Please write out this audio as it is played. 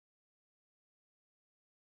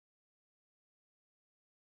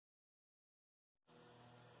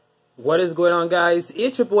What is going on, guys?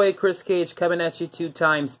 It's your boy Chris Cage coming at you 2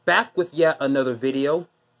 times, back with yet another video.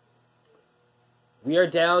 We are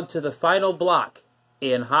down to the final block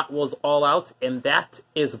in Hot Wheels All Out, and that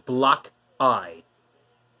is Block I.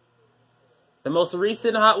 The most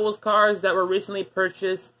recent Hot Wheels cars that were recently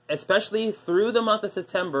purchased, especially through the month of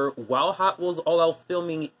September, while Hot Wheels All Out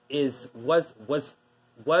filming was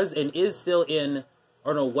still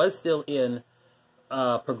in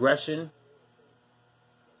progression.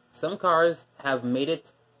 Some cars have made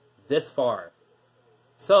it this far.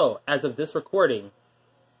 So, as of this recording,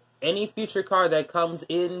 any future car that comes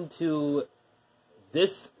into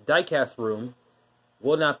this diecast room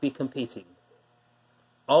will not be competing.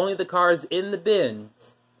 Only the cars in the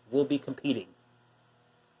bins will be competing.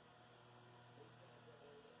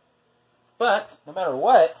 But, no matter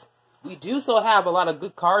what, we do still have a lot of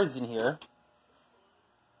good cars in here.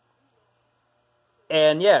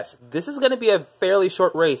 And yes, this is going to be a fairly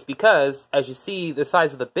short race because, as you see the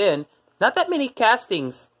size of the bin, not that many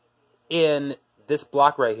castings in this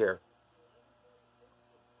block right here.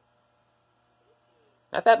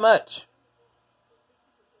 Not that much.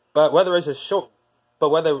 But whether it's a short,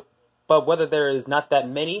 whether there is not that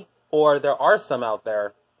many, or there are some out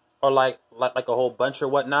there, or like a whole bunch or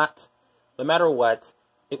whatnot, no matter what,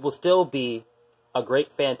 it will still be a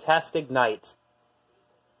great, fantastic night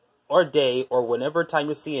or day, or whenever time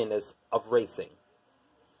you're seeing this, of racing.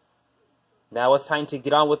 Now it's time to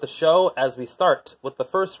get on with the show as we start with the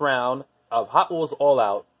first round of Hot Wheels All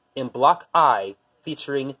Out in Block I,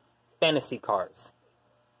 featuring fantasy cars.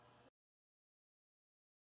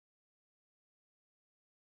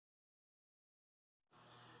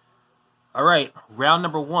 Alright, round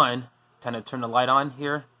number 1. Time to turn the light on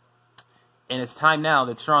here. And it's time now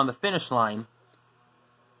that you're on the finish line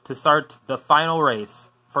to start the final race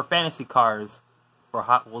for fantasy cars for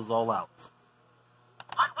Hot Wheels All Out.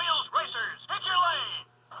 Hot Wheels racers, take your lane!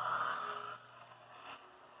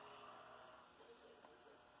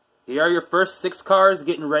 Here are your first 6 cars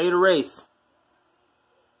getting ready to race.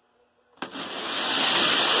 Winner,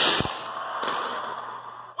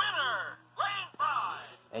 lane 5!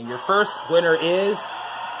 And your first winner is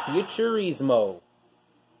Futurismo.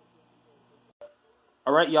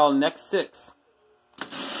 Alright, y'all, next 6.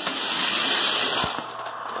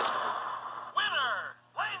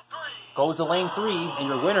 Goes to lane 3, and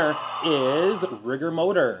your winner is Rigger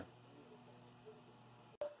Motor.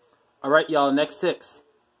 Alright, y'all, next 6.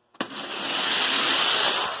 Winner,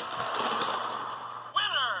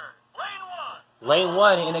 lane 1. Lane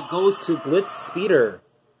 1, and it goes to Blitz Speeder.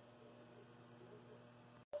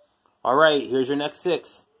 Alright, here's your next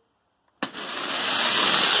 6. Winner,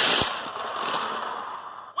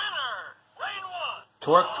 lane 1.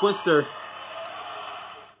 Torque Twister.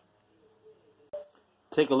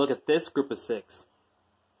 Take a look at this group of 6.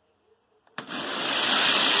 Winner,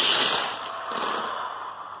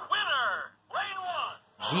 lane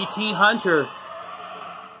 1. GT Hunter.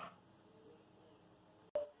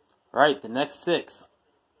 Alright, the next 6.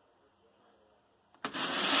 Winner,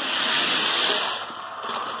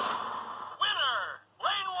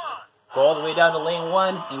 lane 1. Go all the way down to lane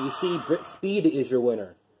 1, and we see Brit Speed is your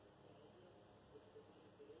winner.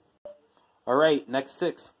 Alright, next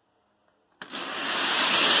 6.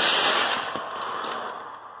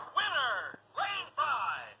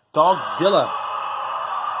 Dogzilla.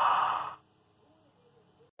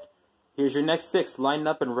 Here's your next 6, lined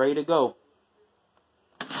up and ready to go.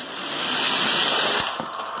 Winner,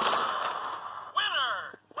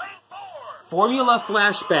 lane 4. Formula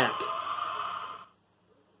Flashback.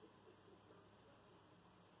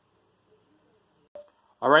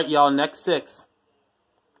 Alright, y'all, next 6.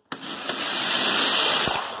 Winner,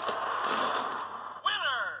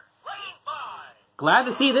 lane 5. Glad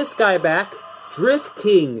to see this guy back. Drift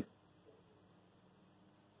King.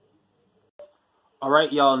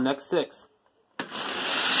 Alright, y'all, next 6. Winner,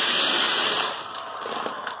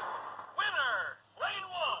 lane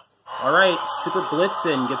 1. Alright, Super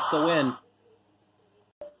Blitzen gets the win.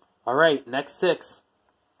 Alright, next 6.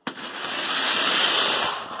 Winner,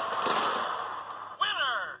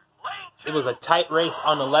 lane 2. It was a tight race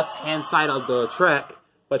on the left-hand side of the track,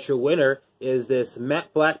 but your winner is this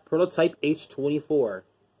matte black prototype H24.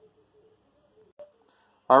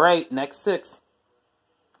 Alright, next 6.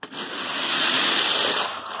 Winner,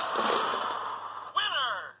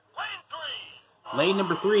 lane 3. Lane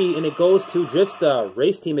number 3, and it goes to Driftstar,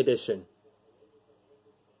 Race Team Edition.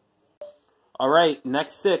 Alright,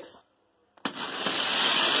 next 6. Winner,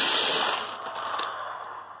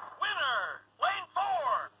 lane 4.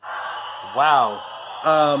 Wow.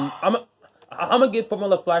 I'm gonna give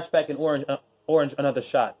Formula Flashback and Orange another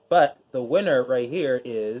shot, but the winner right here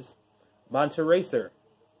is Monte Racer.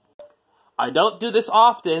 I don't do this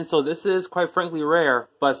often, so this is quite frankly rare.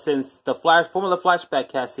 But since the Formula Flashback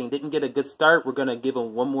casting didn't get a good start, we're going to give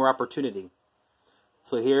them one more opportunity.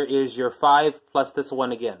 So here is your 5 plus this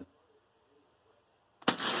one again.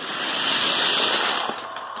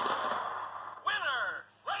 Winner,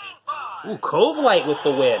 lane 5. Ooh, Cove Light with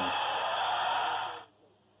the win.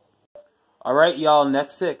 All right, y'all,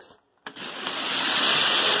 next 6. Winner,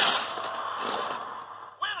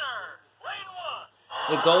 lane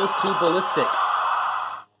 1. It goes to Ballistic.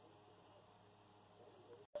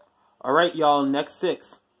 All right, y'all, next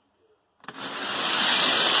 6.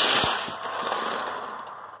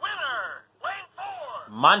 Winner, lane 4.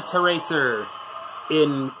 Monte Racer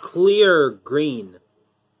in clear green.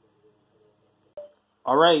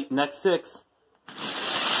 All right, next 6.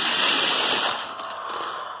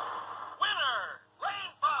 Winner,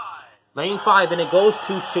 lane 5. Lane 5, and it goes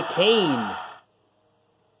to Chicane.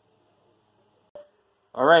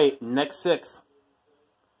 All right, next 6.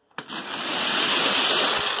 Winner,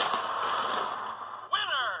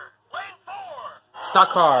 lane 4. Stock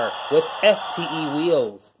car with FTE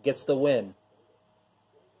wheels gets the win.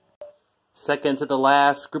 Second to the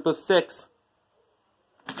last group of 6.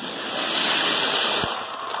 Winner,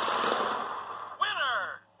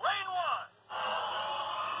 lane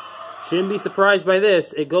 1. Shouldn't be surprised by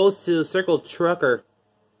this. It goes to Circle Trucker.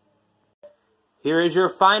 Here is your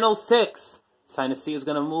final 6. It's time to see who's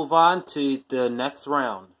going to move on to the next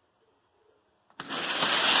round.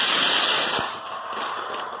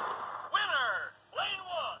 Winner, lane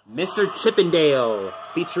 1. Mr. Chippendale,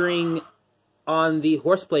 featuring on the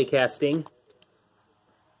Horseplay casting.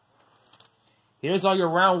 Here's all your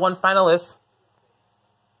round 1 finalists.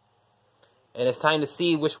 And it's time to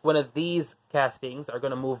see which one of these castings are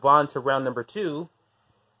going to move on to round number 2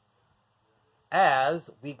 as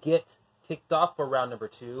we get kicked off for round number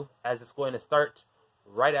 2, as it's going to start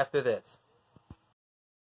right after this.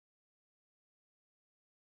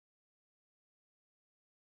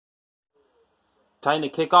 Time to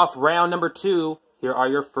kick off round number 2. Here are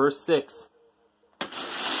your first 6. Winner,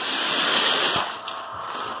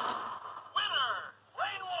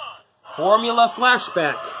 lane 1. Formula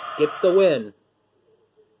Flashback gets the win.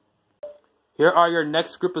 Here are your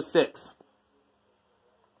next group of 6.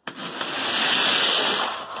 Winner,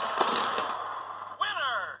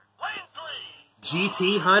 lane 3.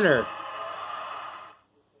 GT Hunter.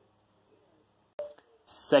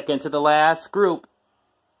 Second to the last group.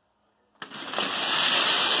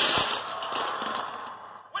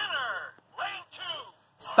 Winner, lane 2.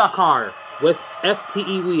 Stock car with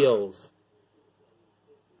FTE wheels.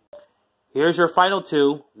 Here's your final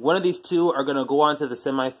 2. One of these 2 are going to go on to the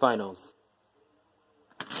semifinals.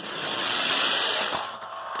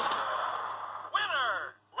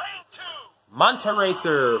 Winner, lane 2. Monte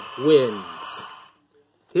Racer wins.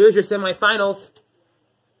 Here's your semifinals.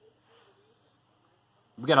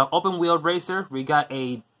 We got an open-wheeled racer. We got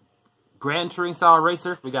a Grand Touring style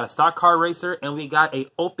racer. We got a stock car racer. And we got a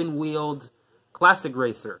open-wheeled classic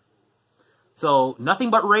racer. So, nothing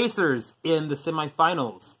but racers in the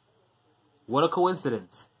semifinals. What a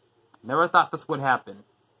coincidence. Never thought this would happen.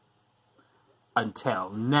 Until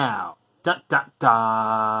now. Da da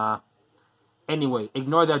da. Anyway,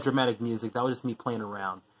 ignore that dramatic music. That was just me playing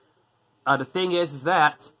around. The thing is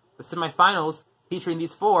that the semifinals featuring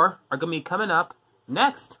these 4 are going to be coming up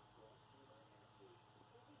next.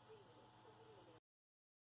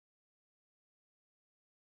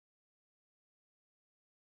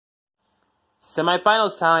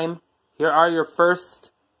 Semifinals time. Here's your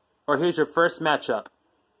first matchup.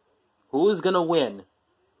 Who's going to win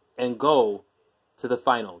and go to the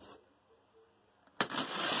finals? Winner,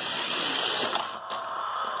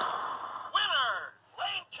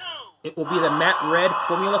 lane 2. It will be the Matte Red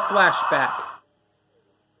Formula Flashback.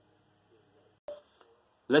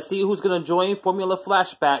 Let's see who's going to join Formula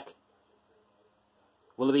Flashback.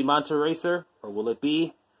 Will it be Monte Racer or will it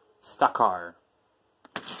be Stock Car?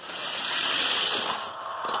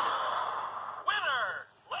 Winner,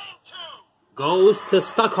 lane 2. Goes to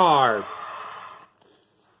Stock Car.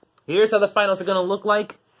 Here's how the finals are going to look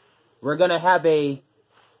like. We're going to have a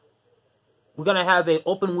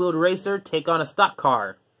open-wheeled racer take on a stock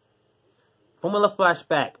car. Formula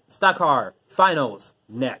Flashback, stock car, finals,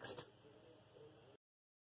 next.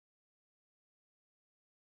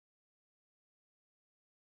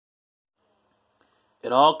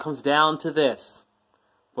 It all comes down to this.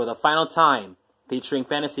 For the final time, featuring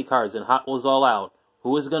fantasy cars and Hot Wheels All Out,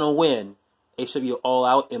 who is going to win HW All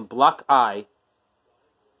Out in Block I?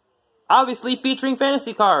 Obviously featuring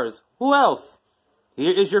fantasy cars. Who else?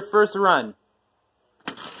 Here is your first run.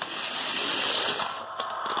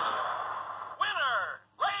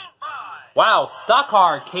 Wow,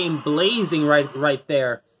 Stockard came blazing right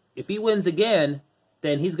there. If he wins again,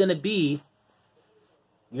 then he's going to be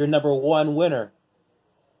your #1 winner.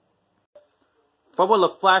 Formula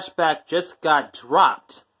Flashback just got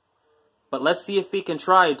dropped. But let's see if he can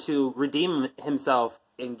try to redeem himself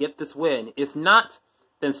and get this win. If not,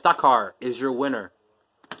 then Stockard is your winner.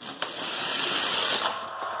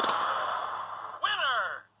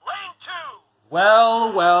 Winner, lane 2.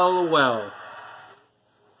 Well, well, well.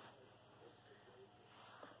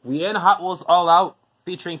 We end Hot Wheels All Out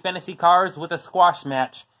featuring fantasy cars with a squash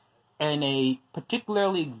match. And a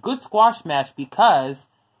particularly good squash match because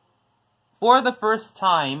for the first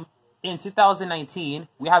time in 2019,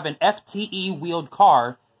 we have an FTE wheeled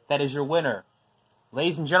car that is your winner.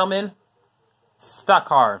 Ladies and gentlemen,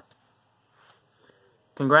 Stockard.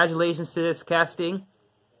 Congratulations to this casting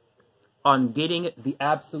on getting the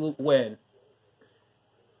absolute win.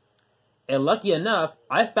 And lucky enough,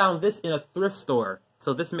 I found this in a thrift store.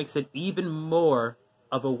 So this makes it even more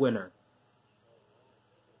of a winner.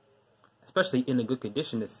 Especially in the good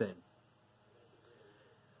condition it's in.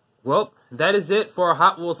 Well, that is it for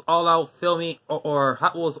Hot Wheels All Out filming, or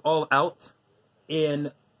Hot Wheels All Out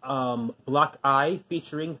in Block I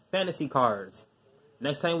featuring fantasy cars.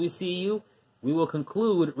 Next time we see you, we will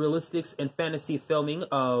conclude realistics and fantasy filming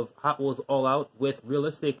of Hot Wheels All Out with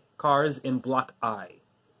realistic cars in Block I.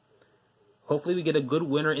 Hopefully we get a good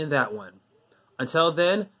winner in that one. Until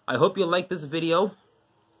then, I hope you like this video.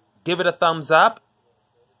 Give it a thumbs up.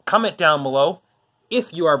 Comment down below.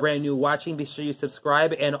 If you are brand new watching, be sure you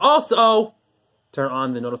subscribe. And also, turn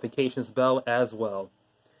on the notifications bell as well.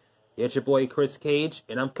 It's your boy, Chris Cage.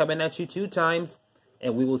 And I'm coming at you 2 times.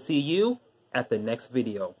 And we will see you at the next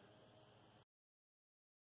video.